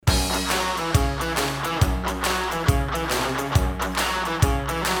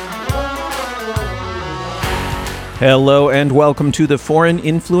Hello and welcome to the Foreign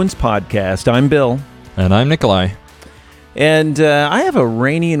Influence Podcast. I'm Bill. And I'm Nikolai. And I have a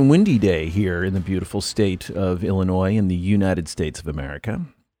rainy and windy day here in the beautiful state of Illinois in the United States of America.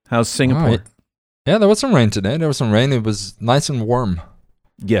 How's Singapore? Right. Yeah, there was some rain today. It was nice and warm.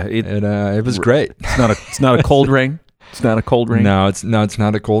 Yeah, it was great. It's not a cold rain. It's not a cold rain. No, it's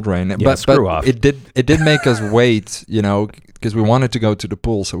not a cold rain. Yeah, but screw off. It did make us wait, because we wanted to go to the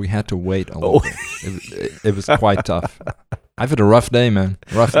pool, so we had to wait a little bit. It was quite tough. I've had a rough day, man.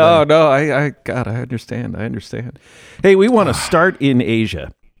 Rough day. Oh no, I understand. Hey, we want to start in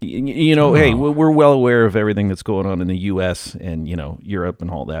Asia. Hey, we're well aware of everything that's going on in the U.S. and Europe and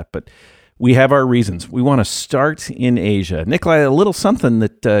all that, but we have our reasons. We want to start in Asia. Nikolai, a little something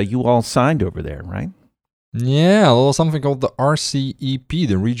that you all signed over there, right? Yeah, a little something called the RCEP,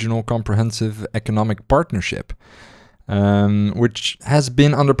 the Regional Comprehensive Economic Partnership, which has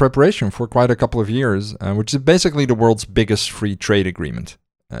been under preparation for quite a couple of years, which is basically the world's biggest free trade agreement,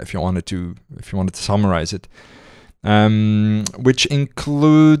 if you wanted to summarize it, which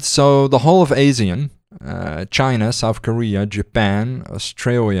includes the whole of ASEAN, China, South Korea, Japan,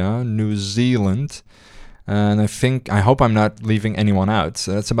 Australia, New Zealand. And I hope I'm not leaving anyone out.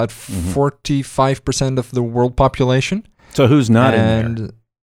 So that's about 45% of the world population. So who's not in there?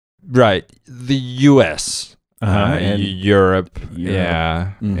 Right. The US, and Europe.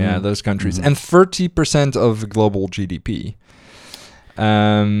 Yeah, those countries. And 30% of global GDP.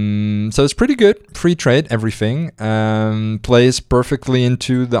 So it's pretty good. Free trade, everything. Plays perfectly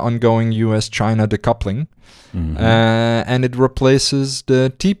into the ongoing US-China decoupling. And it replaces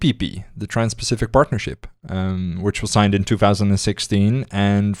the TPP, the Trans-Pacific Partnership, which was signed in 2016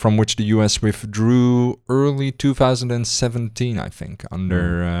 and from which the US withdrew early 2017, I think,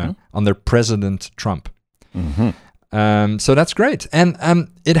 under President Trump. So that's great. And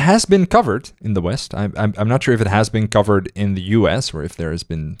it has been covered in the West. I'm not sure if it has been covered in the US or if there has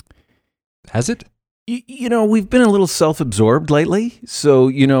been... Has it? We've been a little self-absorbed lately. So,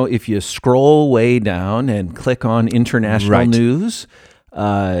 if you scroll way down and click on international news,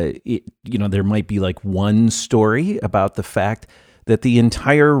 there might be like one story about the fact that the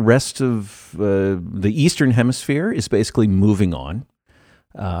entire rest of the Eastern Hemisphere is basically moving on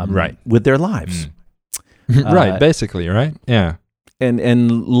with their lives. Right, basically, right? Yeah.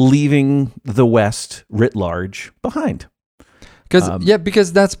 And leaving the West writ large behind.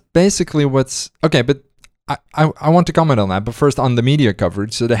 Because that's basically what's... Okay, but I want to comment on that. But first, on the media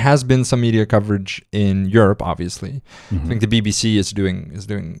coverage. So there has been some media coverage in Europe, obviously. I think the BBC is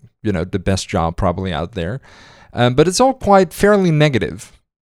doing the best job probably out there. But it's all quite fairly negative.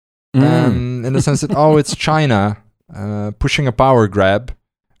 In the sense that, it's China pushing a power grab,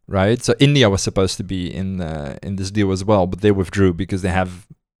 right? So India was supposed to be in this deal as well, but they withdrew because they have...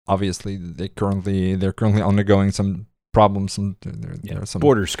 Obviously, they're currently undergoing some problems and there are some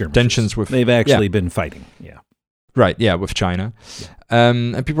border skirmishes. Tensions with... They've actually been fighting, Right, with China.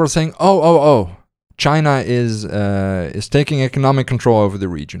 And people are saying, China is taking economic control over the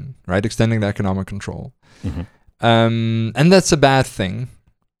region, right? Extending the economic control. And that's a bad thing,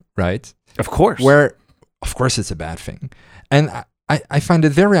 right? Of course. Of course it's a bad thing. And I find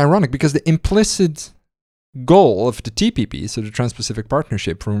it very ironic because the implicit goal of the TPP, so the Trans-Pacific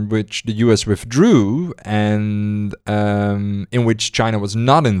Partnership, from which the US withdrew and in which China was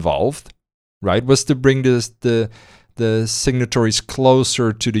not involved, right, was to bring the signatories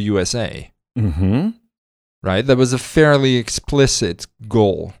closer to the USA. Right? That was a fairly explicit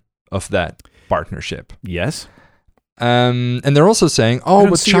goal of that partnership. Yes. And they're also saying,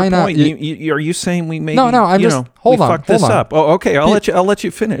 but China... Are you saying we maybe... No, I'm just... Hold on. Fucked this up. Oh, okay. I'll let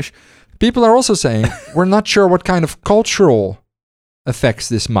you finish. People are also saying, we're not sure what kind of cultural effects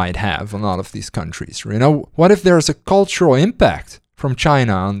this might have on all of these countries. What if there's a cultural impact from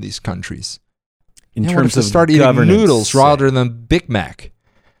China on these countries? In terms of start eating noodles rather than Big Mac,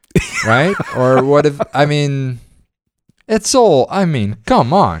 right? Or what if, it's all,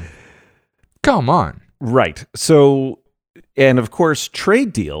 come on. Right. So, and of course,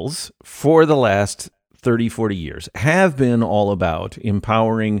 trade deals for the last 30, 40 years have been all about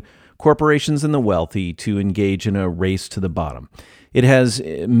empowering corporations and the wealthy to engage in a race to the bottom. It has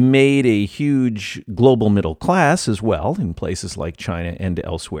made a huge global middle class as well in places like China and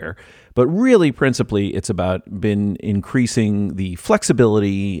elsewhere. But really, principally, it's been increasing the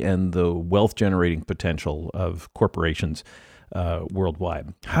flexibility and the wealth-generating potential of corporations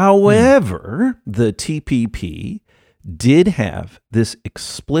worldwide. However, the TPP did have this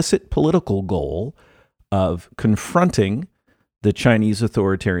explicit political goal of confronting the Chinese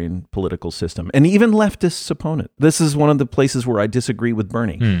authoritarian political system, and even leftists opponent. This is one of the places where I disagree with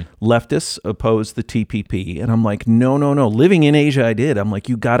Bernie. Leftists oppose the TPP, and I'm like, no. Living in Asia, I did. I'm like,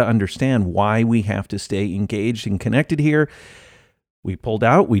 you got to understand why we have to stay engaged and connected here. We pulled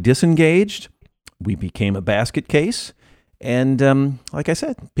out, we disengaged, we became a basket case, and like I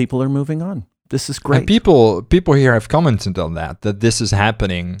said, people are moving on. This is great. And people here have commented on that this is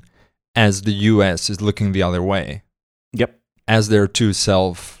happening as the U.S. is looking the other way. Yep. As they're too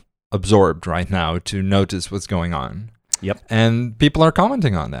self-absorbed right now to notice what's going on. Yep. And people are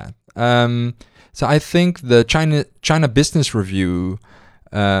commenting on that. So I think the China Business Review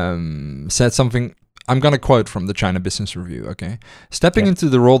said something. I'm going to quote from the China Business Review, okay? Stepping into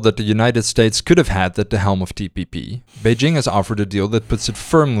the role that the United States could have had at the helm of TPP, Beijing has offered a deal that puts it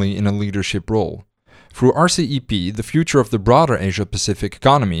firmly in a leadership role. Through RCEP, the future of the broader Asia-Pacific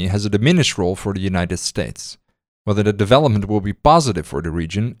economy has a diminished role for the United States. Whether the development will be positive for the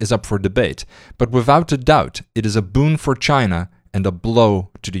region is up for debate, but without a doubt, it is a boon for China and a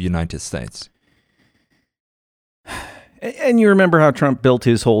blow to the United States. And you remember how Trump built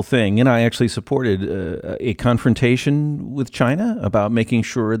his whole thing, and I actually supported a confrontation with China about making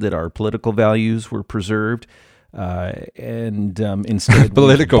sure that our political values were preserved. And instead,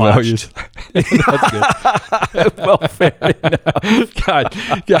 political values. That's good. Well, fair enough. God.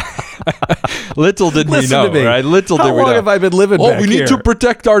 Little did we know, right? Little did we know. How long have I been living back we here? need to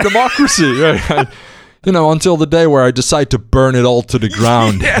protect our democracy, right? Until the day where I decide to burn it all to the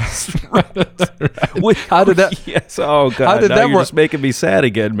ground. Yes. Right. How did that? Yes. Oh God. How did that you're work? Just making me sad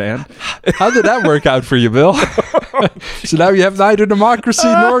again, man. How did that work out for you, Bill? So now you have neither democracy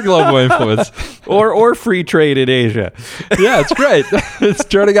nor global influence, or free trade in Asia. Yeah, it's great. It's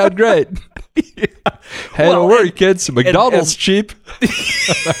turning out great. Yeah. Hey, don't worry, kids. McDonald's cheap.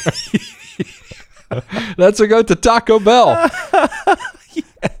 Let's go to Taco Bell.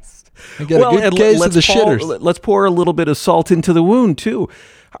 And get a good case of the shitters. Let's pour a little bit of salt into the wound, too.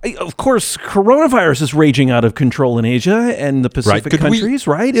 Of course, coronavirus is raging out of control in Asia and the Pacific countries,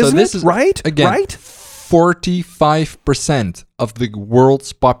 right? Isn't it? Right? Again, right? 45% of the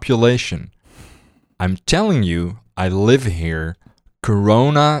world's population. I'm telling you, I live here.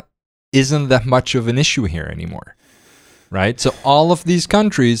 Corona isn't that much of an issue here anymore, right? So all of these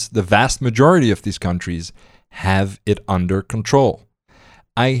countries, the vast majority of these countries, have it under control.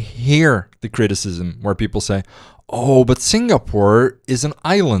 I hear the criticism where people say, oh, but Singapore is an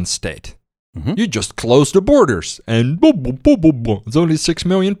island state. Mm-hmm. You just close the borders and boom, boom, boom, boom, boom. It's only 6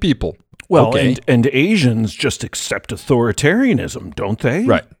 million people. Well, okay. and Asians just accept authoritarianism, don't they?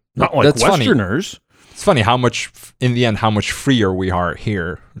 Right. Not like That's Westerners. Funny. It's funny how much, in the end, how much freer we are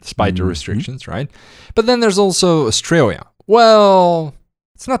here, despite the restrictions, right? But then there's also Australia. Well,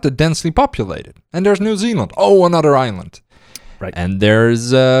 it's not that densely populated. And there's New Zealand. Oh, another island. Right. And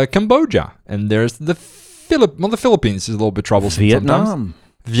there's Cambodia, and there's the Philippines is a little bit troublesome sometimes.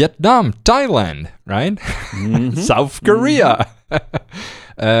 Vietnam, Thailand, right? Mm-hmm. South Korea,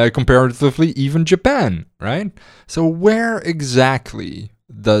 comparatively even Japan, right? So where exactly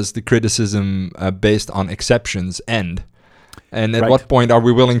does the criticism based on exceptions end? And at what point are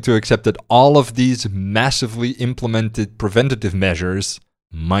we willing to accept that all of these massively implemented preventative measures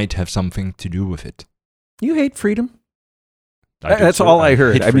might have something to do with it? You hate freedom? That's all I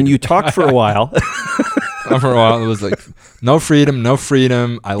heard. I mean, you talked for a while. For a while, it was like, no freedom, no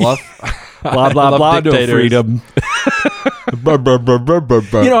freedom. I love blah, blah, blah, no freedom. I'm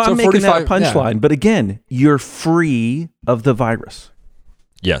making that a punchline. But again, you're free of the virus.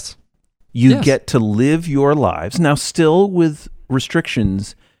 Yes. You get to live your lives, now still with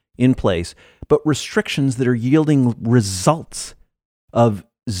restrictions in place, but restrictions that are yielding results of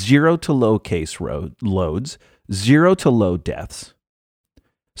 0 to low case loads, 0 to low deaths.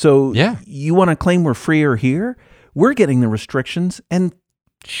 So you want to claim we're freer here? We're getting the restrictions and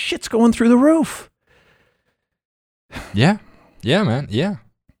shit's going through the roof. Yeah. Yeah, man. Yeah.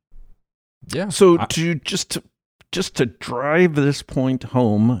 Yeah. So just to drive this point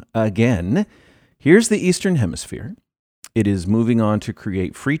home again, here's the Eastern Hemisphere. It is moving on to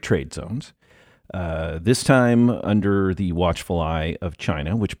create free trade zones, this time under the watchful eye of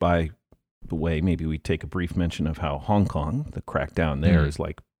China, which by the way, maybe we take a brief mention of how Hong Kong, the crackdown there is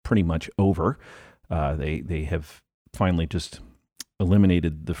like pretty much over. They have finally just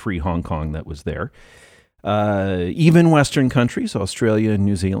eliminated the free Hong Kong that was there. Even Western countries, Australia and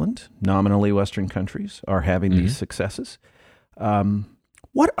New Zealand, nominally Western countries, are having these successes.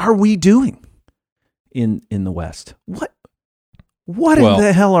 What are we doing in the West? What in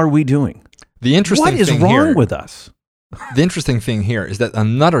the hell are we doing? The interesting what is thing wrong here, with us? The interesting thing here is that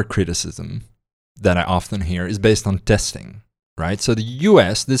another criticism that I often hear is based on testing, right? So the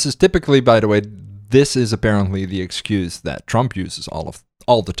U.S., this is typically, by the way, this is apparently the excuse that Trump uses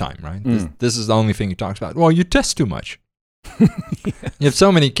all the time, right? This is the only thing he talks about. Well, you test too much. You have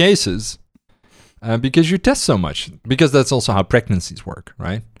so many cases because you test so much. Because that's also how pregnancies work,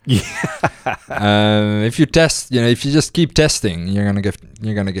 right? Yeah. If you test, if you just keep testing, you're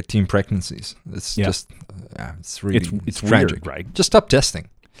gonna get teen pregnancies. It's just, it's really it's tragic, weird, right? Just stop testing.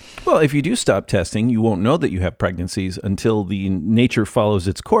 Well, if you do stop testing, you won't know that you have pregnancies until the nature follows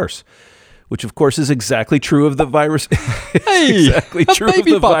its course, which of course is exactly true of the virus. Exactly true of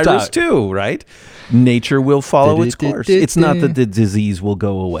the virus too, right? Nature will follow its course. It's not that the disease will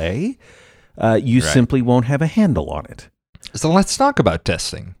go away. You simply won't have a handle on it. So let's talk about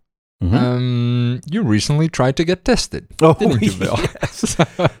testing. You recently tried to get tested, didn't you, Bill? Yes.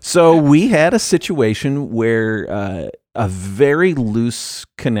 So we had a situation where a very loose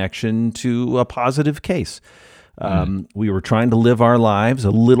connection to a positive case. We were trying to live our lives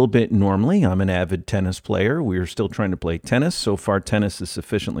a little bit normally. I'm an avid tennis player. We were still trying to play tennis. So far, tennis is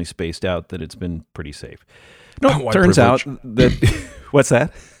sufficiently spaced out that it's been pretty safe. No, it turns out that... What's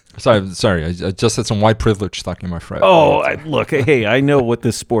that? Sorry. I just had some white privilege stuck in my throat. Look, hey, I know what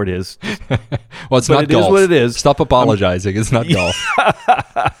this sport is. Well, it's not golf. It is what it is. Stop apologizing. It's not golf.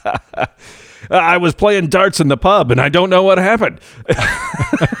 I was playing darts in the pub, and I don't know what happened.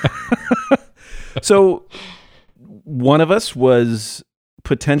 So one of us was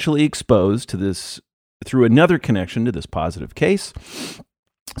potentially exposed to this through another connection to this positive case.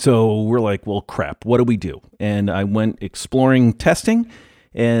 So we're like, well, crap, what do we do? And I went exploring testing.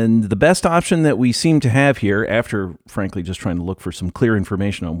 And the best option that we seem to have here, after frankly just trying to look for some clear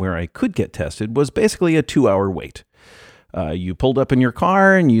information on where I could get tested, was basically a 2-hour wait. You pulled up in your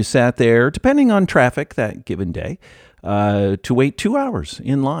car and you sat there, depending on traffic that given day, to wait 2 hours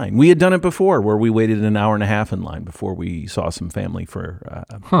in line. We had done it before where we waited an hour and a half in line before we saw some family for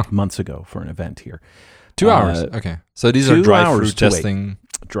months ago for an event here. 2 hours. Okay. So these are drive-through testing.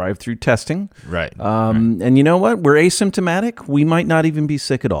 Drive-through testing. Right. And you know what? We're asymptomatic. We might not even be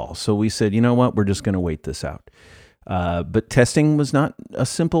sick at all. So we said, you know what? We're just going to wait this out. But testing was not a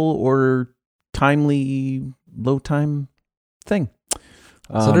simple or timely, low-time thing.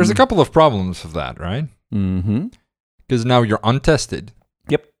 So there's a couple of problems with that, right? Mm-hmm. Because now you're untested.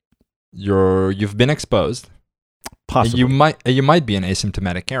 Yep. You've been exposed. Possibly. You might be an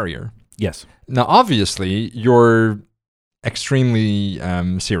asymptomatic carrier. Yes. Now, obviously, you're extremely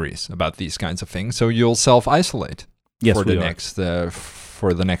serious about these kinds of things, so you'll self-isolate for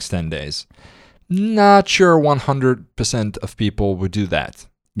the next 10 days. Not sure 100% of people would do that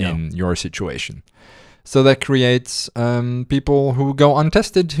in your situation. So that creates people who go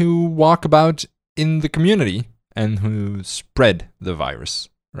untested, who walk about in the community and who spread the virus,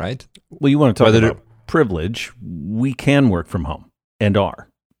 right? Well, you want to talk about privilege. We can work from home and are.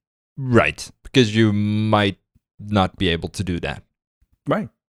 Right, because you might not be able to do that. Right.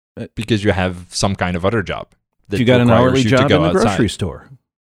 Because you have some kind of other job. That you got an hourly job in the grocery store.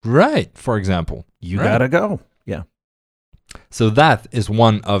 Right, for example. You got to go. Yeah. So that is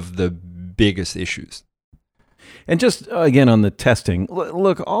one of the biggest issues. And just, again, on the testing,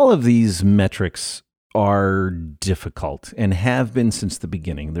 look, all of these metrics are difficult and have been since the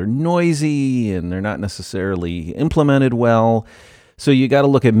beginning. They're noisy and they're not necessarily implemented well. So you got to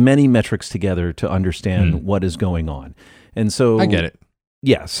look at many metrics together to understand what is going on. And so I get it.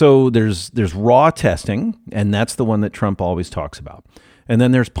 Yeah. So there's raw testing, and that's the one that Trump always talks about. And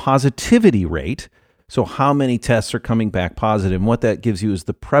then there's positivity rate. So how many tests are coming back positive? And what that gives you is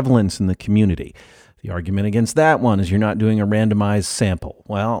the prevalence in the community. The argument against that one is you're not doing a randomized sample.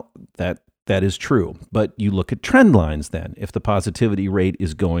 Well, that is true. But you look at trend lines then. If the positivity rate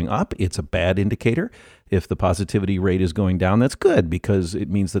is going up, it's a bad indicator. If the positivity rate is going down, that's good because it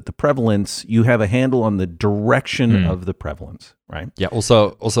means that the prevalence, you have a handle on the direction of the prevalence, right? Yeah.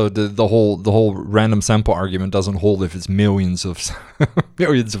 Also the whole random sample argument doesn't hold if it's millions of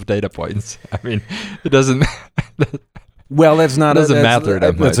data points. I mean, it doesn't. Well, that's not. Doesn't matter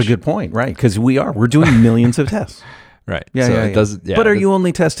that much. That's a good point, right? Because we're doing millions of tests. Right. Yeah, so yeah, it doesn't. Yeah, but are you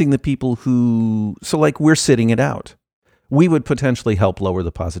only testing the people who? So, like, we're sitting it out. We would potentially help lower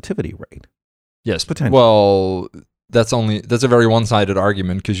the positivity rate. Yes, potentially. Well, that's a very one-sided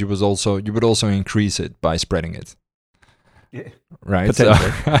argument because you would also increase it by spreading it. Yeah. Right.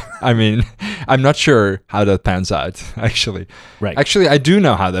 Potentially. So, I mean, I'm not sure how that pans out. Actually. Right. Actually, I do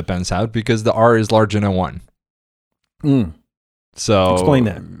know how that pans out because the R is larger than 1. So explain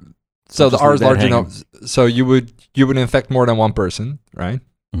that. So the R is large enough. So you would infect more than one person, right?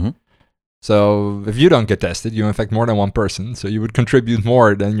 Mm-hmm. So if you don't get tested, you infect more than one person. So you would contribute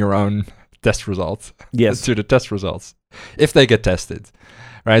more than your own test results. Yes. To the test results, if they get tested,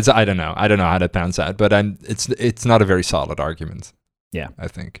 right? So I don't know how that pans out, but it's not a very solid argument. Yeah, I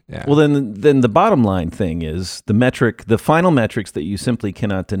think. Yeah. Well, then the bottom line thing is the final metrics that you simply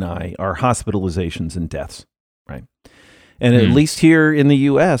cannot deny are hospitalizations and deaths, right? And at least here in the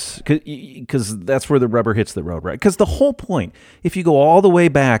U.S., because that's where the rubber hits the road, right? Because the whole point, if you go all the way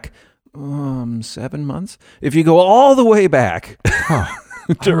back, 7 months, if you go all the way back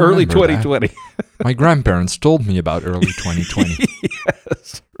to early 2020, my grandparents told me about early 2020.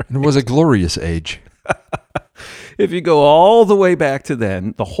 Yes, right. It was a glorious age. If you go all the way back to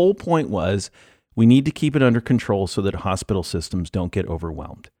then, the whole point was we need to keep it under control so that hospital systems don't get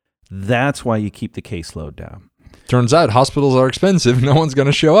overwhelmed. That's why you keep the caseload down. Turns out hospitals are expensive. No one's going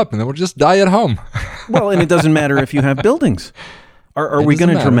to show up and then we'll just die at home. Well, and it doesn't matter if you have buildings. Are we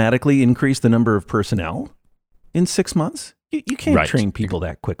going to dramatically increase the number of personnel in 6 months? You can't train people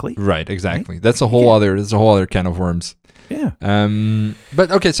that quickly. Right, exactly. Right? That's a whole other can of worms. Yeah.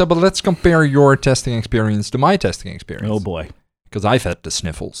 But let's compare your testing experience to my testing experience. Oh boy. Because I've had the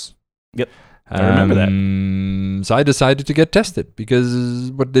sniffles. Yep. I remember that. So I decided to get tested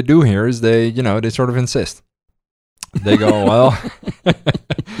because what they do here is they sort of insist. They go, well,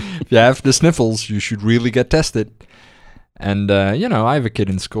 if you have the sniffles, you should really get tested. And, I have a kid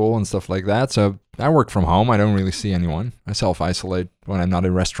in school and stuff like that. So I work from home. I don't really see anyone. I self-isolate when I'm not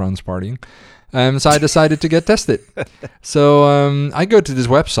in restaurants partying. So I decided to get tested. So I go to this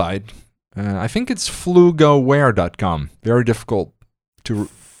website. I think it's flugoware.com. Very difficult to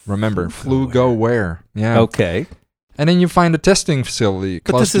remember. Flugoware. Yeah. Okay. And then you find a testing facility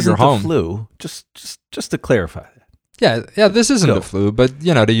close to your home. But this isn't the flu. Just to clarify that. Yeah. This isn't the flu, but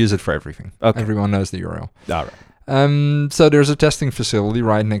they use it for everything. Okay. Everyone knows the URL. All right. So there's a testing facility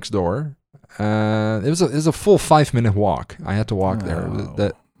right next door. It was a full 5-minute walk. I had to walk there.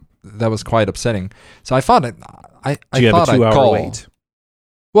 That was quite upsetting. So I thought I thought I'd call. Wait?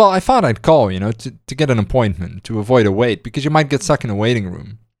 Well, I thought I'd call, to get an appointment, to avoid a wait, because you might get stuck in a waiting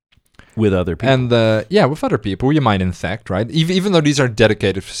room with other people. And with other people you might infect, right? Even though these are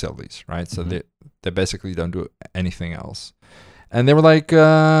dedicated facilities, right? So they basically don't do anything else. And they were like,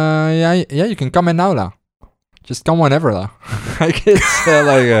 you can come in now, la. Just come whenever, la. Like it's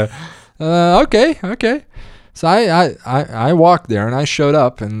okay. So I walked there and I showed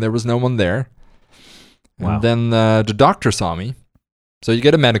up and there was no one there. Wow. And then the doctor saw me. So you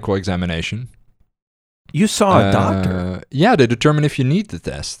get a medical examination. You saw a doctor? Yeah, they determine if you need the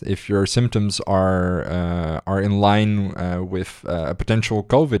test, if your symptoms are in line with a potential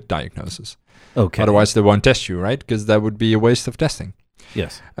COVID diagnosis. Okay. Otherwise, they won't test you, right? Because that would be a waste of testing.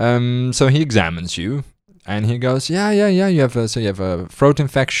 Yes. So he examines you. And he goes, yeah. You have a throat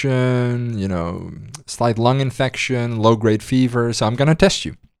infection, slight lung infection, low-grade fever. So I'm gonna test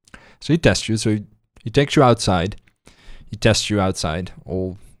you. So he tests you. So he takes you outside. He tests you outside,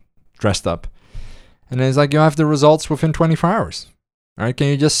 all dressed up, and then he's like, "You have the results within 24 hours. All right, can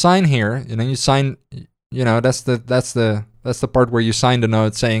you just sign here?" And then you sign. That's the part where you sign the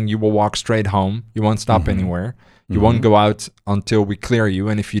note saying you will walk straight home. You won't stop anywhere. You won't go out until we clear you,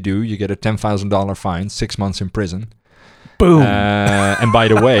 and if you do, you get a $10,000 fine, 6 months in prison. Boom. And by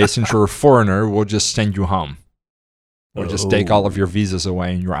the way, since you're a foreigner, we'll just send you home. We'll just take all of your visas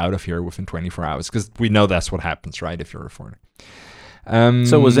away, and you're out of here within 24 hours. Because we know that's what happens, right? If you're a foreigner.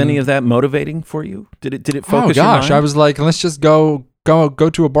 So was any of that motivating for you? Did it focus? Oh gosh, your mind? I was like, let's just go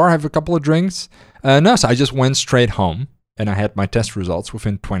to a bar, have a couple of drinks. No, so I just went straight home. And I had my test results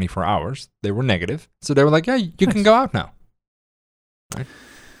within 24 hours. They were negative. So they were like, yeah, you can go out now. Right?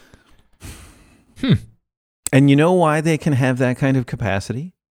 And you know why they can have that kind of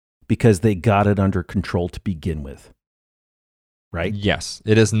capacity? Because they got it under control to begin with. Right? Yes.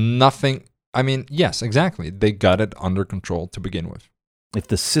 It is nothing. I mean, yes, exactly. They got it under control to begin with. If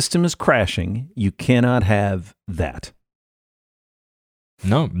the system is crashing, you cannot have that.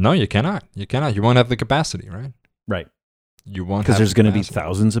 No, you cannot. You cannot. You won't have the capacity, right? Right. You won't, because there's going to be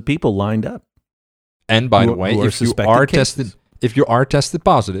thousands of people lined up. And by the way, if you are tested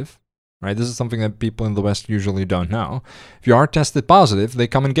positive, right? This is something that people in the West usually don't know. If you are tested positive, they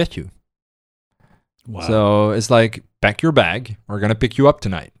come and get you. Wow. So it's like, pack your bag. We're going to pick you up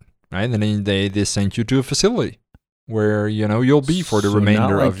tonight, right? And then they send you to a facility where you'll be for the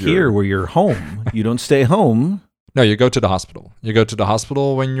remainder not like of your. Here, where you're home, you don't stay home. No, you go to the hospital. You go to the hospital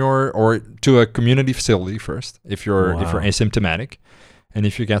or to a community facility first if you're asymptomatic, and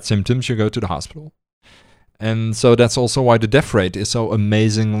if you get symptoms, you go to the hospital. And so that's also why the death rate is so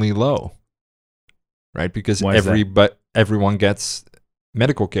amazingly low, right? Because everyone gets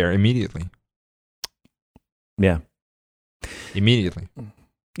medical care immediately. Yeah, immediately.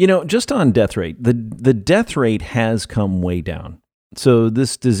 Just on death rate, the death rate has come way down. So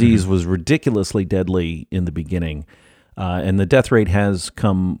this disease was ridiculously deadly in the beginning, and the death rate has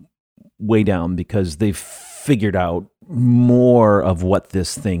come way down because they've figured out more of what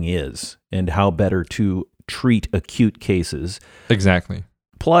this thing is and how better to treat acute cases. Exactly.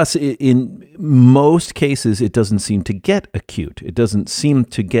 Plus, in most cases, it doesn't seem to get acute. It doesn't seem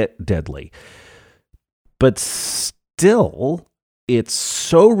to get deadly. But still, it's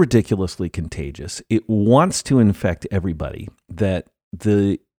so ridiculously contagious. It wants to infect everybody that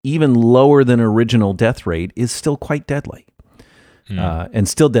the even lower than original death rate is still quite deadly, and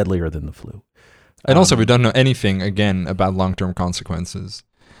still deadlier than the flu. And also, we don't know anything, again, about long-term consequences.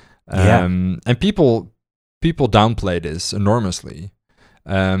 And people downplay this enormously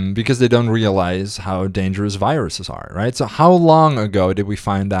because they don't realize how dangerous viruses are, right? So how long ago did we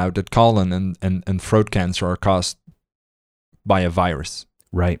find out that colon and throat cancer are caused by a virus?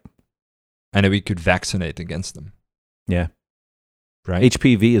 Right. And that we could vaccinate against them. Yeah. Right?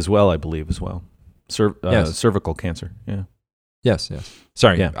 HPV as well, I believe, as well. Yes. Cervical cancer. Yeah. Yes.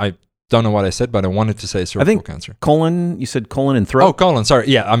 Sorry, Yeah. I don't know what I said, but I wanted to say cervical cancer. Colon, you said colon and throat? Oh, colon, sorry.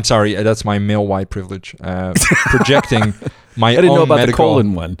 Yeah, I'm sorry. That's my male white privilege. Projecting my own I didn't know about medical, the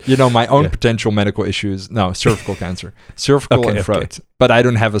colon one. my own potential medical issues. No, cervical cancer. Cervical and throat. Okay. But I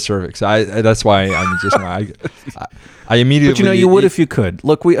don't have a cervix. That's why I'm just, I immediately... But you would if you could.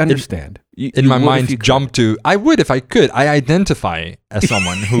 Look, we understand. In my mind, jump to, I would if I could. I identify as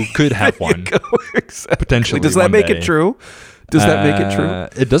someone who could have one. Exactly. Potentially. Does that make it true? Does that make it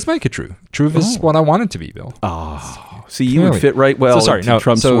true? It does make it true. Truth is what I want it to be, Bill. Oh, see, you would fit right well into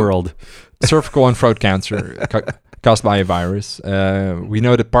Trump's world. Cervical and throat cancer caused by a virus. We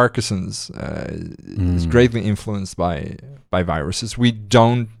know that Parkinson's is greatly influenced by viruses. We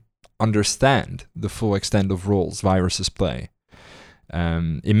don't understand the full extent of roles viruses play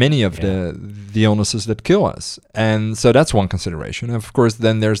in many of the illnesses that kill us. And so that's one consideration. Of course,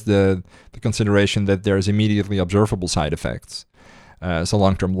 then there's the consideration that there's immediately observable side effects. So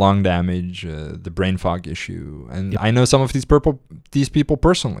long-term lung damage, the brain fog issue. And I know some of these people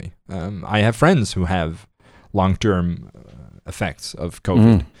personally. I have friends who have long-term effects of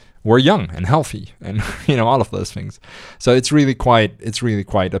COVID. We're young and healthy and all of those things. So it's really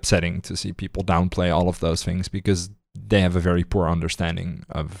quite upsetting to see people downplay all of those things because they have a very poor understanding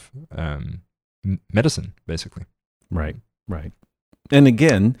of medicine, basically. Right. And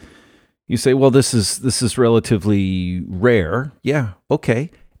again, you say, well, this is relatively rare. Yeah,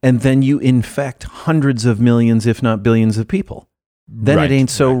 okay. And then you infect hundreds of millions, if not billions of people. Then it ain't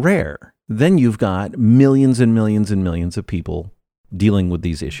so rare. Then you've got millions and millions and millions of people dealing with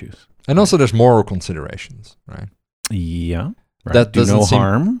these issues. And also there's moral considerations, right? Yeah. Right. That do no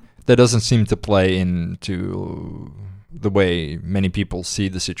harm. That doesn't seem to play into the way many people see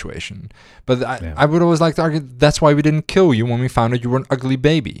the situation. But I would always like to argue that's why we didn't kill you when we found out you were an ugly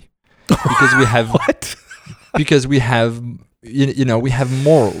baby. Because we have what? Because we have we have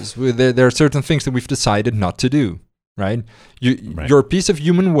morals. There are certain things that we've decided not to do, right? You're a piece of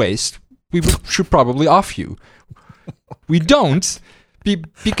human waste. We should probably off you. We don't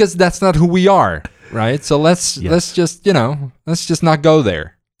because that's not who we are, right? So let's just not go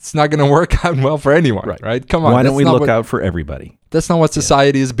there. It's not going to work out well for anyone, right? Come on. Why don't we look out for everybody? That's not what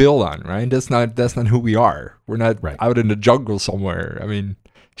society is built on, right? That's not who we are. We're not out in the jungle somewhere. I mean,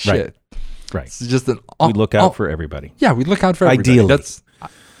 shit. Right. It's just we look out for everybody. Yeah, we look out for everybody. Ideally. That's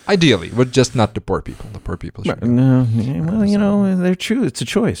ideally, but just not the poor people. The poor people should. No, well, they're true. It's a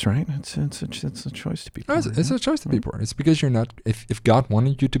choice, right? It's a choice to be poor. It's a choice to be poor. It's because you're not. If God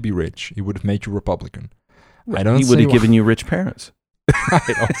wanted you to be rich, He would have made you Republican. He would have given you rich parents.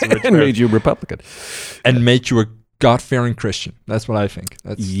 And made you a Republican. And made you a God-fearing Christian. That's what I think.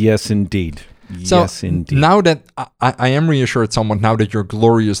 Yes, indeed. So now that I am reassured somewhat now that your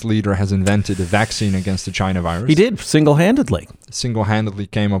glorious leader has invented a vaccine against the China virus. He did single-handedly. Single-handedly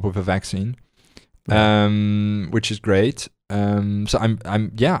came up with a vaccine, which is great. So I'm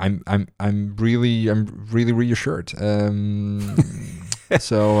really reassured.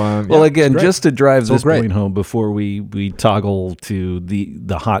 Well, again, just to drive this point home before we toggle to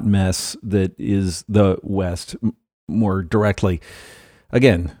the hot mess that is the West more directly.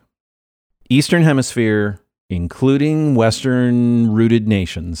 Again, Eastern Hemisphere, including Western-rooted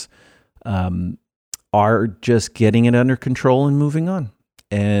nations, are just getting it under control and moving on.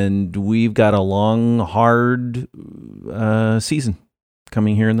 And we've got a long, hard season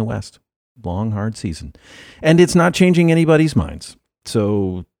coming here in the West. Long, hard season. And it's not changing anybody's minds.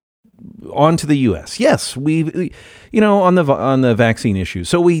 So on to the U.S. Yes, we on the vaccine issue.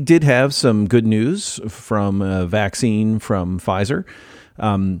 So we did have some good news from a vaccine from Pfizer.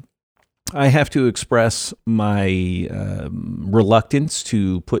 I have to express my reluctance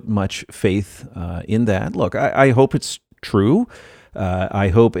to put much faith in that. Look, I hope it's true. I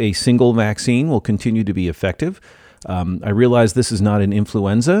hope a single vaccine will continue to be effective. I realize this is not an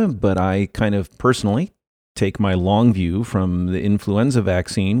influenza, but I kind of personally take my long view from the influenza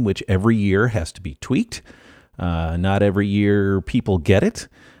vaccine, which every year has to be tweaked. Not every year people get it.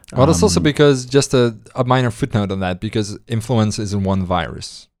 Well, that's also because, just a minor footnote on that, because influenza isn't one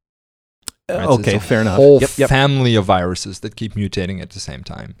virus. Right? Okay, so fair enough. Whole family of viruses that keep mutating at the same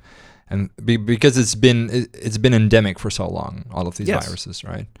time, and because it's been endemic for so long, all of these viruses,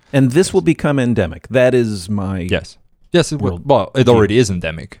 right? And this will become endemic. That is my yes. It will. Well, it already is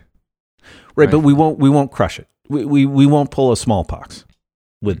endemic, right? But we won't crush it. We won't pull a smallpox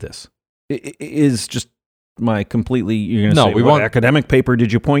with this. It is just my completely. You're going to say, what academic paper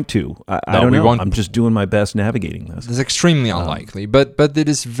did you point to? I don't know. I'm just doing my best navigating this. It's extremely unlikely, but it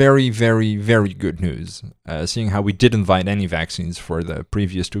is very, very, very good news, seeing how we didn't find any vaccines for the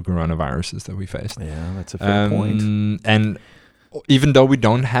previous 2 coronaviruses that we faced. Yeah, that's a fair point. And even though we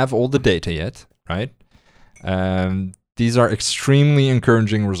don't have all the data yet, right? These are extremely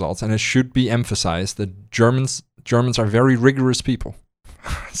encouraging results, and it should be emphasized that Germans are very rigorous people.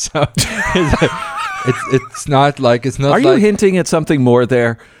 So it's not like it's not. Are you hinting at something more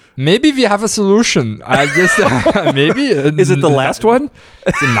there? Maybe we have a solution. I just maybe is it the last one?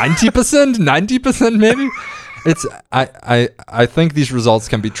 90%, 90% maybe. It's I think these results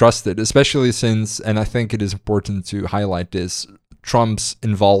can be trusted, especially since, and I think it is important to highlight this, Trump's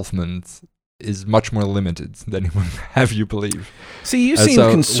involvement is much more limited than he would have you believe. See, you seem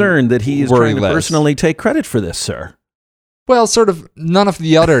concerned that he is trying to personally take credit for this, sir. Well, sort of. None of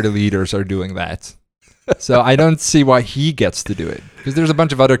the other leaders are doing that, so I don't see why he gets to do it. Because there's a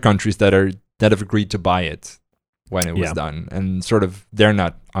bunch of other countries that have agreed to buy it when it was done, and sort of they're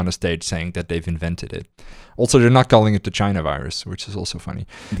not on a stage saying that they've invented it. Also, they're not calling it the China virus, which is also funny.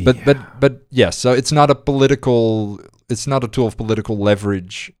 But yes, so it's not a tool of political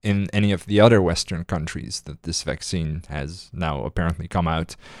leverage in any of the other Western countries that this vaccine has now apparently come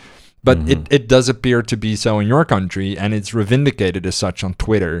out. But it does appear to be so in your country, and it's revindicated as such on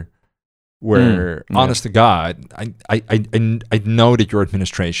Twitter, where, honest to God, I know that your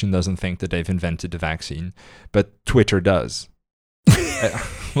administration doesn't think that they've invented the vaccine, but Twitter does.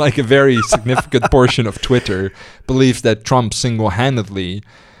 Like a very significant portion of Twitter believes that Trump single-handedly,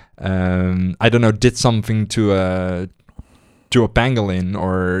 did something to a pangolin,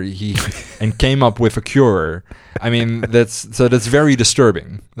 or and came up with a cure. I mean, that's very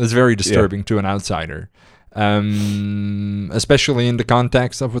disturbing. That's very disturbing to an outsider, especially in the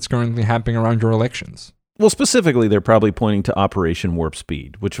context of what's currently happening around your elections. Well, specifically, they're probably pointing to Operation Warp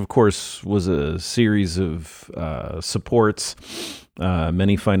Speed, which, of course, was a series of supports,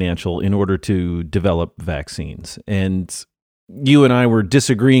 many financial, in order to develop vaccines. And you and I were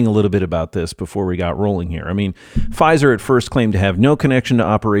disagreeing a little bit about this before we got rolling here. I mean, Pfizer at first claimed to have no connection to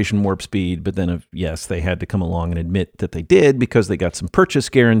Operation Warp Speed, but then, yes, they had to come along and admit that they did because they got some purchase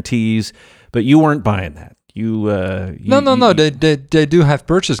guarantees, but you weren't buying that. No. They do have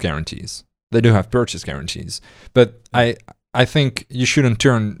purchase guarantees. They do have purchase guarantees. But I think you shouldn't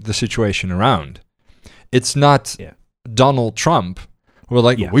turn the situation around. It's not Donald Trump who are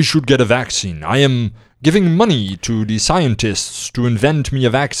like, we should get a vaccine. I am giving money to the scientists to invent me a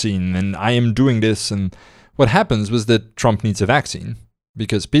vaccine, and I am doing this. And what happens was that Trump needs a vaccine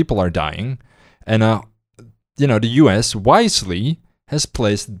because people are dying. And, the U.S. wisely has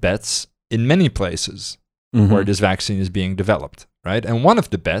placed bets in many places where this vaccine is being developed, right? And one of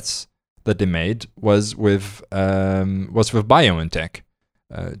the bets that they made was with BioNTech.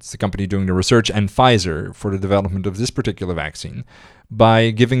 It's the company doing the research, and Pfizer for the development of this particular vaccine,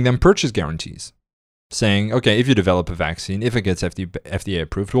 by giving them purchase guarantees, saying, okay, if you develop a vaccine, if it gets FDA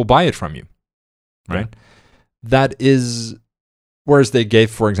approved, we'll buy it from you, right? Yeah. That is, whereas they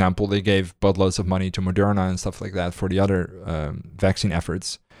gave boatloads of money to Moderna and stuff like that for the other vaccine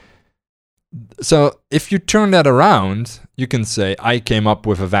efforts. So if you turn that around, you can say, I came up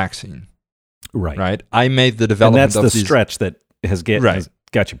with a vaccine. Right. I made the development of these. And that's the stretch that has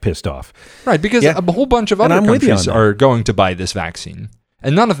got you pissed off. Right, because a whole bunch of other countries are going to buy this vaccine,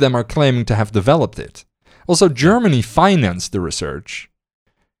 and none of them are claiming to have developed it. Also, Germany financed the research,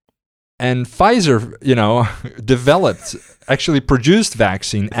 and Pfizer, actually produced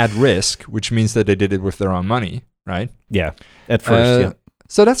vaccine at risk, which means that they did it with their own money, right? Yeah, at first,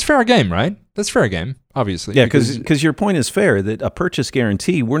 So that's fair game, right? That's fair game, obviously. Yeah, because your point is fair, that a purchase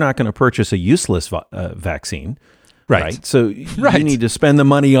guarantee, we're not going to purchase a useless vaccine. right? So you need to spend the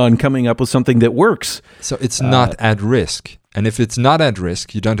money on coming up with something that works. So it's not at risk. And if it's not at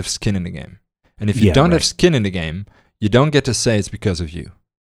risk, you don't have skin in the game. And if you don't have skin in the game, you don't get to say it's because of you.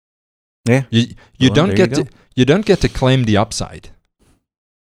 Yeah. You don't get to claim the upside.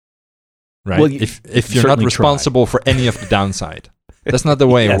 Right? Well, if you're not responsible for any of the downside. That's not the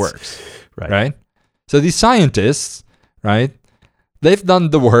way it works. Right? So these scientists, right? They've done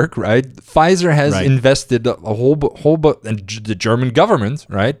the work, right? Pfizer has invested a whole and the German government,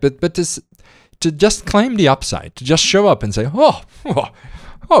 right? But to just claim the upside, to just show up and say, oh,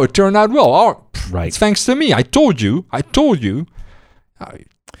 it turned out well. Oh, it's thanks to me. I told you.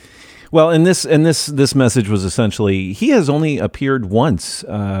 Well, and this message was essentially, he has only appeared once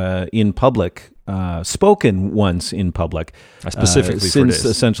in public, spoken once in public, specifically since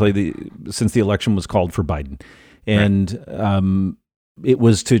essentially since the election was called for Biden, and it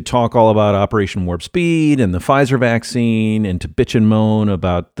was to talk all about Operation Warp Speed and the Pfizer vaccine, and to bitch and moan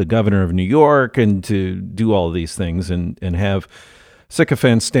about the governor of New York, and to do all of these things, and have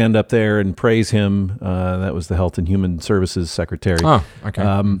sycophants stand up there and praise him. That was the Health and Human Services Secretary. Oh, okay.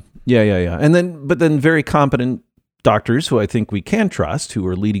 Yeah. And then very competent doctors who I think we can trust, who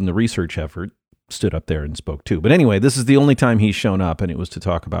are leading the research effort, stood up there and spoke too. But anyway, this is the only time he's shown up, and it was to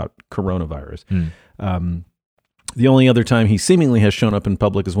talk about coronavirus. The only other time he seemingly has shown up in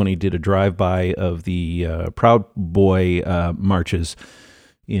public is when he did a drive-by of the Proud Boy marches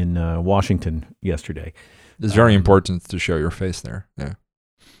in Washington yesterday. It's very important to show your face there. Yeah.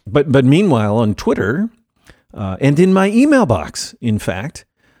 But meanwhile, on Twitter and in my email box, in fact,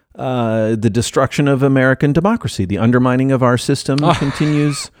 the destruction of American democracy, the undermining of our system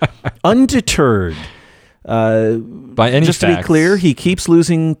continues undeterred. By any just facts. To be clear, he keeps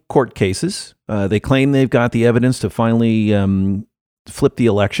losing court cases. They claim they've got the evidence to finally flip the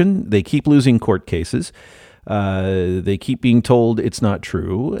election. They keep losing court cases. They keep being told it's not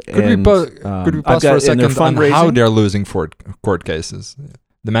true. Could we pause for a second on how they're losing court cases?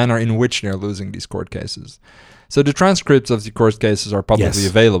 The manner in which they're losing these court cases. So the transcripts of the court cases are publicly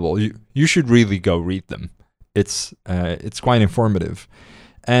available. You should really go read them. It's quite informative.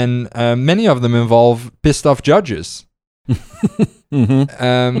 And many of them involve pissed off judges. Who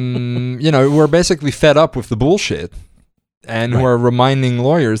are basically fed up with the bullshit, and who are reminding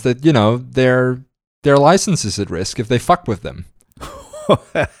lawyers that, their license is at risk if they fuck with them.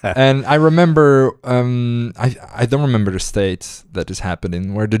 And I remember, I don't remember the state that this happened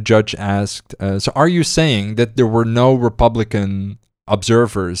in, where the judge asked, so are you saying that there were no Republican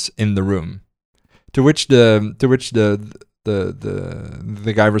observers in the room? To which the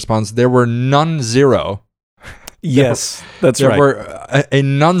guy responds, there were non-zero. Yes, that's right. There were a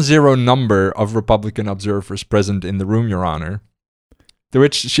non-zero number of Republican observers present in the room, Your Honor. To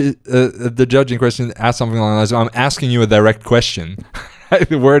which the judge in question asked something along the lines of, I'm asking you a direct question.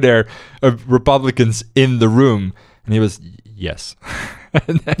 Were there Republicans in the room? And he was, yes.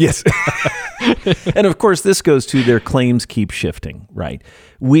 Yes. And of course, this goes to their claims keep shifting, right?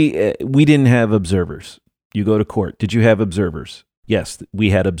 We didn't have observers. You go to court. Did you have observers? Yes,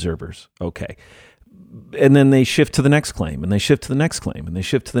 we had observers. Okay. And then they shift to the next claim, and they shift to the next claim, and they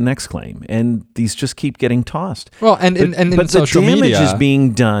shift to the next claim, and these just keep getting tossed. Well, but the damage is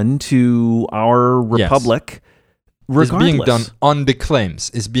being done to our republic, regardless. It's being done on the claims.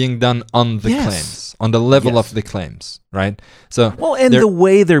 It's being done on the claims, on the level of the claims, right? So, and the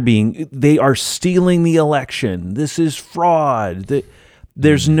way they are stealing the election. This is fraud.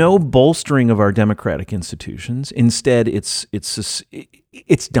 There's no bolstering of our democratic institutions. Instead, it's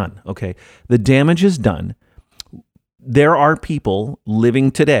done. Okay, the damage is done. There are people living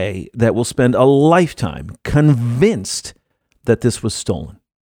today that will spend a lifetime convinced that this was stolen.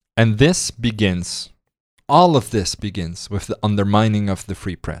 And all of this begins with the undermining of the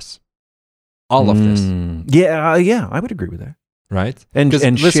free press. All of this. Yeah, I would agree with that. Right?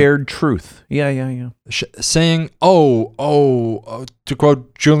 And shared truth. Yeah. Saying, to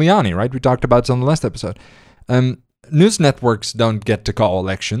quote Giuliani, right? We talked about this on the last episode. News networks don't get to call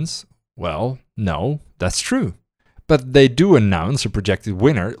elections. Well, no, that's true. But they do announce a projected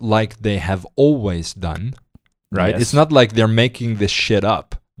winner like they have always done, right? Yes. It's not like they're making this shit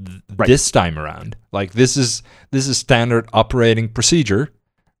up this time around. Like this is standard operating procedure,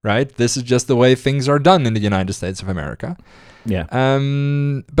 right? This is just the way things are done in the United States of America. Yeah.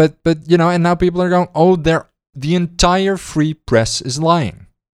 But and now people are going, the entire free press is lying.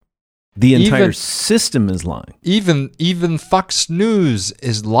 The entire system is lying. Even Fox News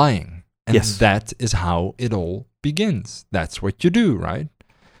is lying. And yes. That is how it all begins. That's what you do, right?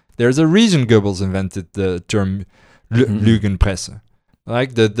 There's a reason Goebbels invented the term Lügenpresse.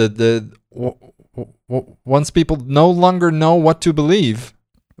 Like once people no longer know what to believe,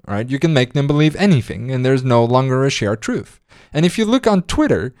 right, you can make them believe anything, and there's no longer a shared truth. And if you look on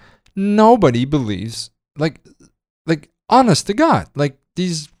Twitter, nobody believes, like honest to God, like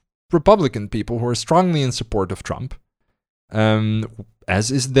these Republican people who are strongly in support of Trump,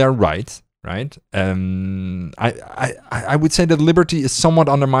 as is their right. Right. I would say that liberty is somewhat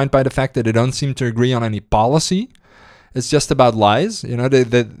undermined by the fact that they don't seem to agree on any policy. It's just about lies. You know,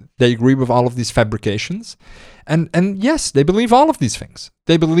 they agree with all of these fabrications, and yes, they believe all of these things.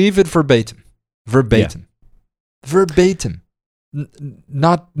 They believe it verbatim.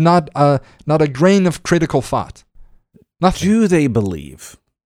 Not a grain of critical thought. Nothing. Do they believe?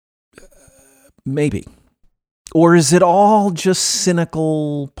 Maybe. Or is it all just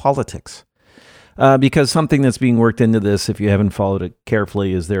cynical politics? Because something that's being worked into this, if you haven't followed it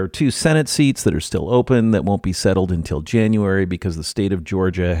carefully, is there are 2 Senate seats that are still open that won't be settled until January because the state of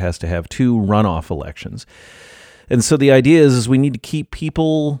Georgia has to have 2 runoff elections. And so the idea is we need to keep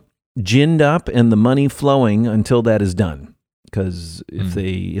people ginned up and the money flowing until that is done. Because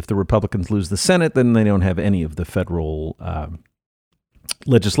if the Republicans lose the Senate, then they don't have any of the federal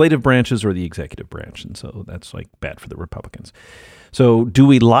legislative branches or the executive branch. And so that's like bad for the Republicans. So do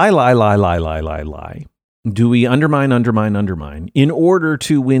we lie? Do we undermine in order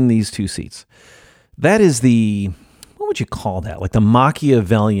to win these 2 seats? That is what would you call that? Like the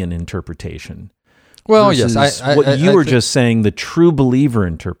Machiavellian interpretation. Well, yes. What you were just saying, the true believer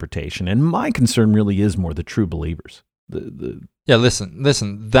interpretation. And my concern really is more the true believers. Yeah,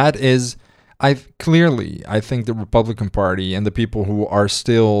 listen. That is... I think the Republican Party and the people who are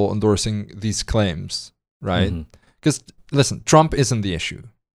still endorsing these claims, right? Because listen, Trump isn't the issue,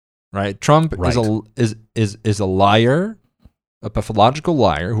 right? Trump is a liar, a pathological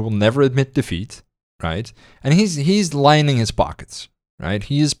liar who will never admit defeat, right? And he's lining his pockets, right?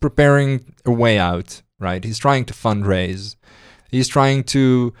 He is preparing a way out, right? He's trying to fundraise. He's trying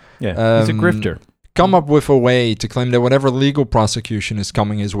to he's a grifter. Come up with a way to claim that whatever legal prosecution is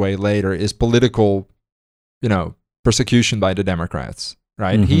coming his way later is political, persecution by the Democrats,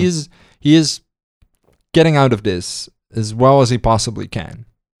 right? He is getting out of this as well as he possibly can,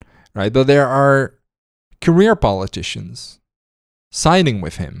 right? But there are career politicians siding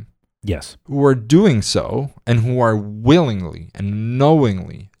with him, yes, who are doing so and who are willingly and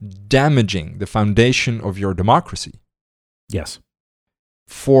knowingly damaging the foundation of your democracy. Yes,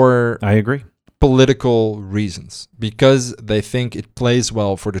 I agree. Political reasons, because they think it plays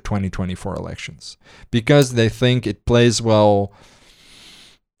well for the 2024 elections, because they think it plays well.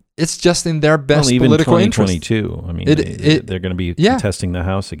 It's just in their best political interest. Even 2022. I mean, they're going to be contesting the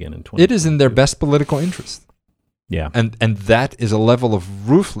House again in 2022. It is in their best political interest. Yeah, and that is a level of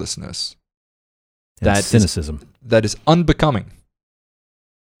ruthlessness, that cynicism that is unbecoming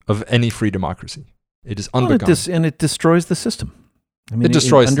of any free democracy. It is unbecoming, and it destroys the system. I mean,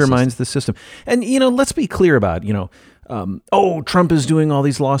 it undermines the system. And, let's be clear about, Trump is doing all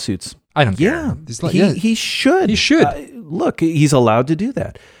these lawsuits. I don't care. He should. He should. Look, he's allowed to do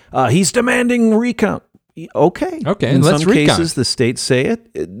that. He's demanding recount. Okay. In some cases, the states say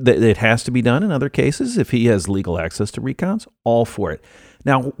it has to be done. In other cases, if he has legal access to recounts, all for it.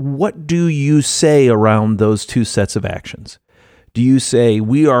 Now, what do you say around those 2 sets of actions? Do you say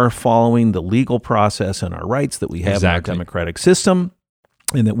we are following the legal process and our rights that we have in our democratic system,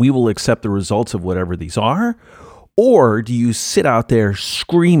 and that we will accept the results of whatever these are? Or do you sit out there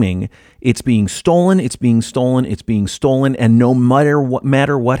screaming, it's being stolen, and no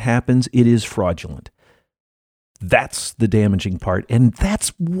matter what happens, it is fraudulent? That's the damaging part, and that's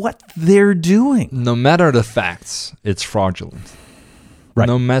what they're doing. No matter the facts, it's fraudulent. Right.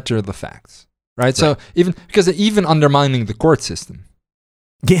 No matter the facts. Right? So even undermining the court system.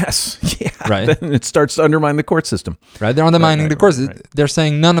 Yes. Yeah. Right. Then it starts to undermine the court system. Right. They're undermining the courts. Right. They're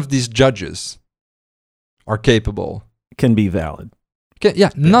saying none of these judges are capable. Can be valid.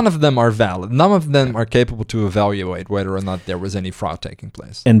 None of them are valid. None of them are capable to evaluate whether or not there was any fraud taking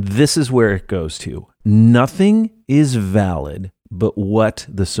place. And this is where it goes to. Nothing is valid but what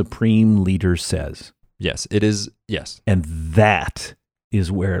the supreme leader says. Yes, it is. Yes. And that is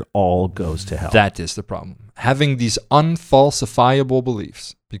where it all goes to hell. That is the problem. Having these unfalsifiable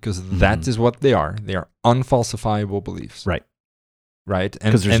beliefs, because that is what they are. They are unfalsifiable beliefs. Right. Right.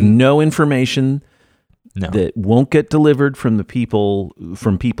 Because there's no information that won't get delivered from people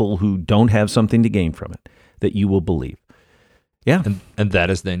who don't have something to gain from it that you will believe. Yeah. And that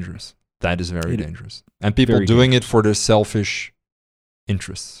is dangerous. That is very dangerous. And people doing it for their selfish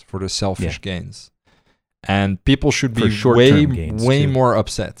interests, for their selfish gains. And people should be way more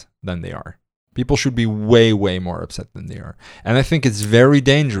upset than they are. People should be way, way more upset than they are. And I think it's very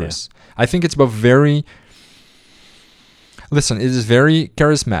dangerous. I think it's both very... Listen, it is very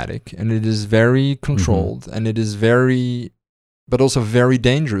charismatic and it is very controlled and it is very... but also very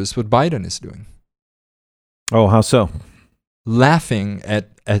dangerous what Biden is doing. Oh, how so? Laughing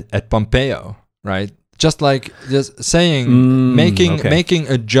at Pompeo, right? Just saying, making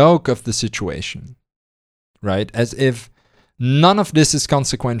a joke of the situation, right? As if none of this is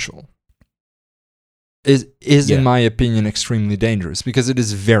consequential. Is in my opinion, extremely dangerous because it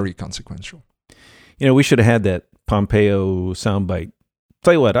is very consequential. You know, we should have had that Pompeo soundbite.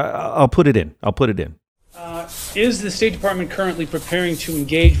 Tell you what, I'll put it in. Is the State Department currently preparing to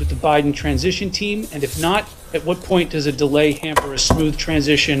engage with the Biden transition team? And if not, at what point does a delay hamper a smooth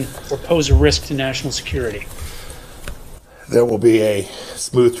transition or pose a risk to national security? There will be a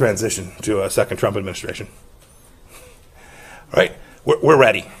smooth transition to a second Trump administration. Right? We're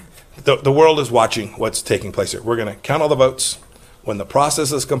ready. The world is watching what's taking place here. We're going to count all the votes. When the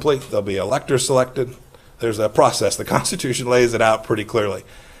process is complete, there'll be electors selected. There's a process. The Constitution lays it out pretty clearly.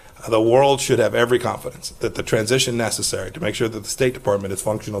 The world should have every confidence that the transition necessary to make sure that the State Department is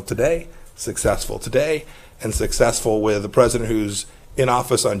functional today, successful today, and successful with the president who's in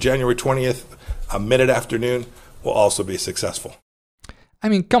office on January 20th, a minute afternoon, will also be successful. I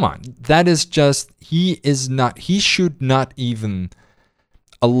mean, come on. That is just, he should not even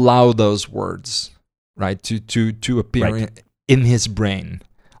allow those words, right, to appear in his brain,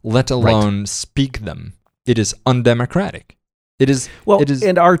 let alone speak them. It is undemocratic. It is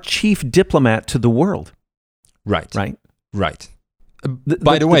and our chief diplomat to the world. Right. By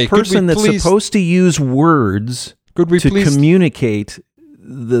the way, the person that's supposed to use words to communicate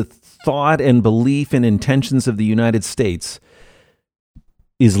the thought and belief and intentions of the United States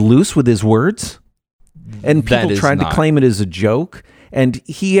is loose with his words, and people tried to claim it as a joke. And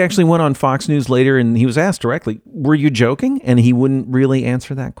he actually went on Fox News later and he was asked directly, were you joking? And he wouldn't really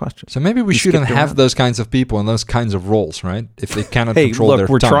answer that question. So maybe we shouldn't have those kinds of people in those kinds of roles, right? If they cannot control their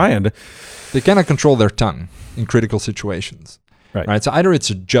tongue. Trying. They cannot control their tongue in critical situations. Right? So either it's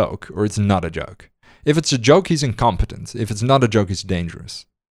a joke or it's not a joke. If it's a joke, he's incompetent. If it's not a joke, he's dangerous.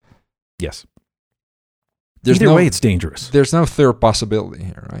 Yes. Either way, it's dangerous. There's no third possibility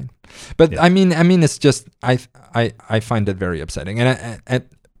here, right? But I mean, it's just I find that very upsetting,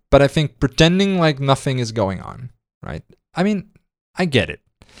 but I think pretending like nothing is going on, right? I mean, I get it.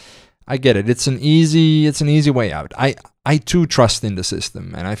 It's an easy way out. I too trust in the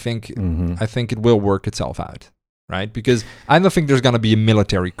system, and I think it will work itself out, right? Because I don't think there's going to be a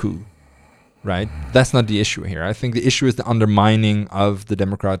military coup, right? That's not the issue here. I think the issue is the undermining of the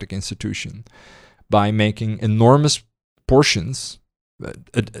democratic institution by making enormous portions,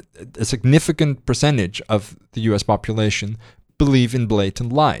 a significant percentage of the US population believe in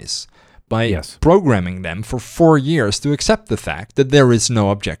blatant lies, by programming them for 4 years to accept the fact that there is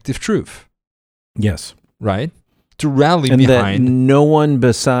no objective truth. Yes. Right? To rally and behind. That no one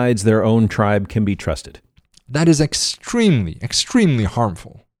besides their own tribe can be trusted. That is extremely, extremely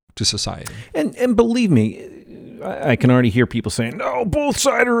harmful to society. And believe me, I can already hear people saying, no, both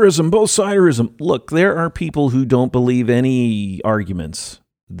siderism. Look, there are people who don't believe any arguments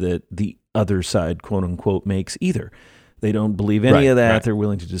that the other side, quote unquote, makes either. They don't believe any of that. Right. They're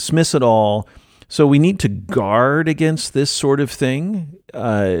willing to dismiss it all. So we need to guard against this sort of thing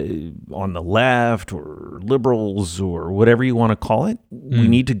on the left or liberals or whatever you want to call it. We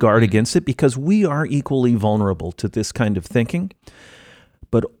need to guard against it because we are equally vulnerable to this kind of thinking.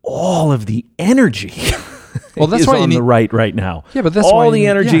 But all of the energy is on the right now. Yeah, but that's all the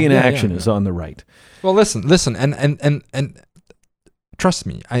energy and action is on the right. Well, listen, and trust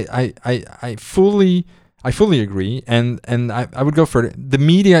me, I fully agree, and I would go further. The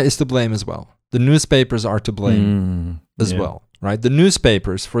media is to blame as well. The newspapers are to blame as well, right? The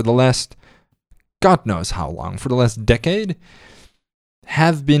newspapers for the last, God knows how long, for the last decade,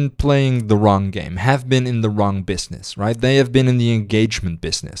 have been playing the wrong game, have been in the wrong business, right? They have been in the engagement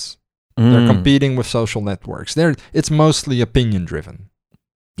business. They're competing with social networks. It's mostly opinion driven.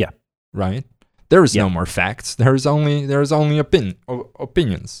 Yeah. Right? There is no more facts. There's only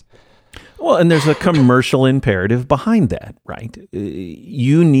opinions. Well, and there's a commercial imperative behind that, right?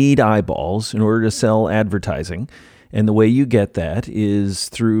 You need eyeballs in order to sell advertising. And the way you get that is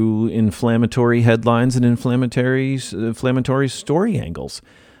through inflammatory headlines and inflammatory story angles.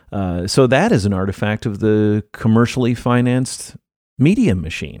 So that is an artifact of the commercially financed media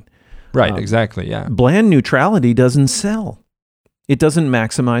machine. Right, exactly, yeah. Bland neutrality doesn't sell. It doesn't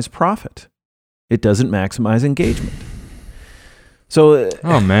maximize profit. It doesn't maximize engagement. So,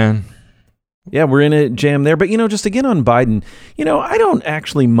 oh man, Yeah, we're in a jam there. But, just again on Biden, I don't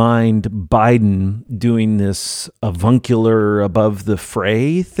actually mind Biden doing this avuncular above the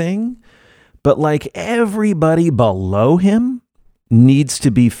fray thing. But like everybody below him needs to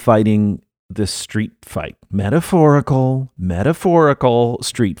be fighting this street fight, metaphorical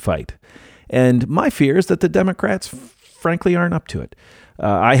street fight. And my fear is that the Democrats, frankly, aren't up to it.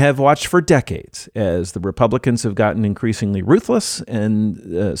 I have watched for decades as the Republicans have gotten increasingly ruthless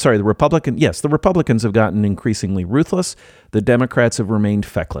the Republicans have gotten increasingly ruthless. The Democrats have remained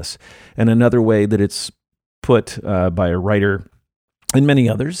feckless. And another way that it's put by a writer and many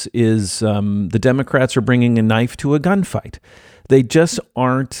others is the Democrats are bringing a knife to a gunfight. They just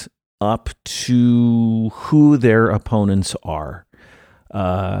aren't up to who their opponents are.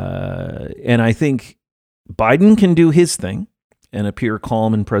 And I think Biden can do his thing and appear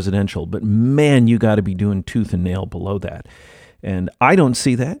calm and presidential, but man, you got to be doing tooth and nail below that. And I don't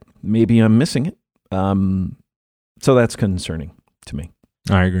see that. Maybe I'm missing it. So that's concerning to me.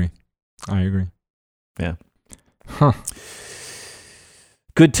 I agree. Yeah. Huh.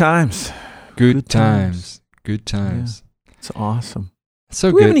 Good times. Good times. Yeah. It's awesome. So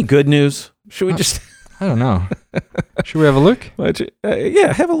Do we have any good news? Should we just... I don't know. Should we have a look?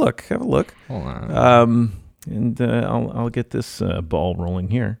 Yeah, have a look. Hold on. I'll get this ball rolling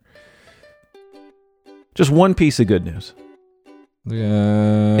here. Just one piece of good news.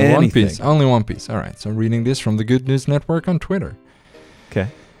 One piece. Only one piece. All right. So I'm reading this from the Good News Network on Twitter. Okay.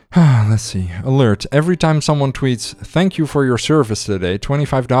 Let's see. Alert. Every time someone tweets, "Thank you for your service today,"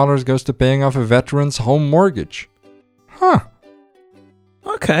 $25 goes to paying off a veteran's home mortgage. Huh.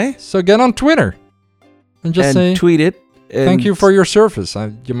 Okay. So get on Twitter and just say, tweet it. "Thank you for your service."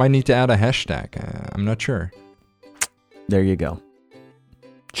 You might need to add a hashtag. I'm not sure. There you go.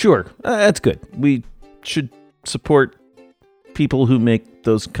 Sure. That's good. We should support people who make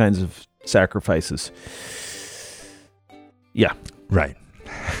those kinds of sacrifices. Yeah. Right.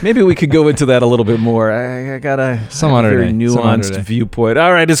 Maybe we could go into that a little bit more. I got a very nuanced viewpoint.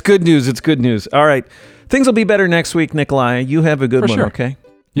 All right. It's good news. All right. Things will be better next week, Nikolai. You have a good one, okay?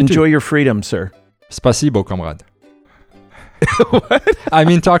 Enjoy your freedom, sir. Spasibo, comrade. What? I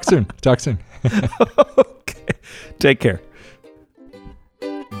mean, talk soon. Okay. Take care.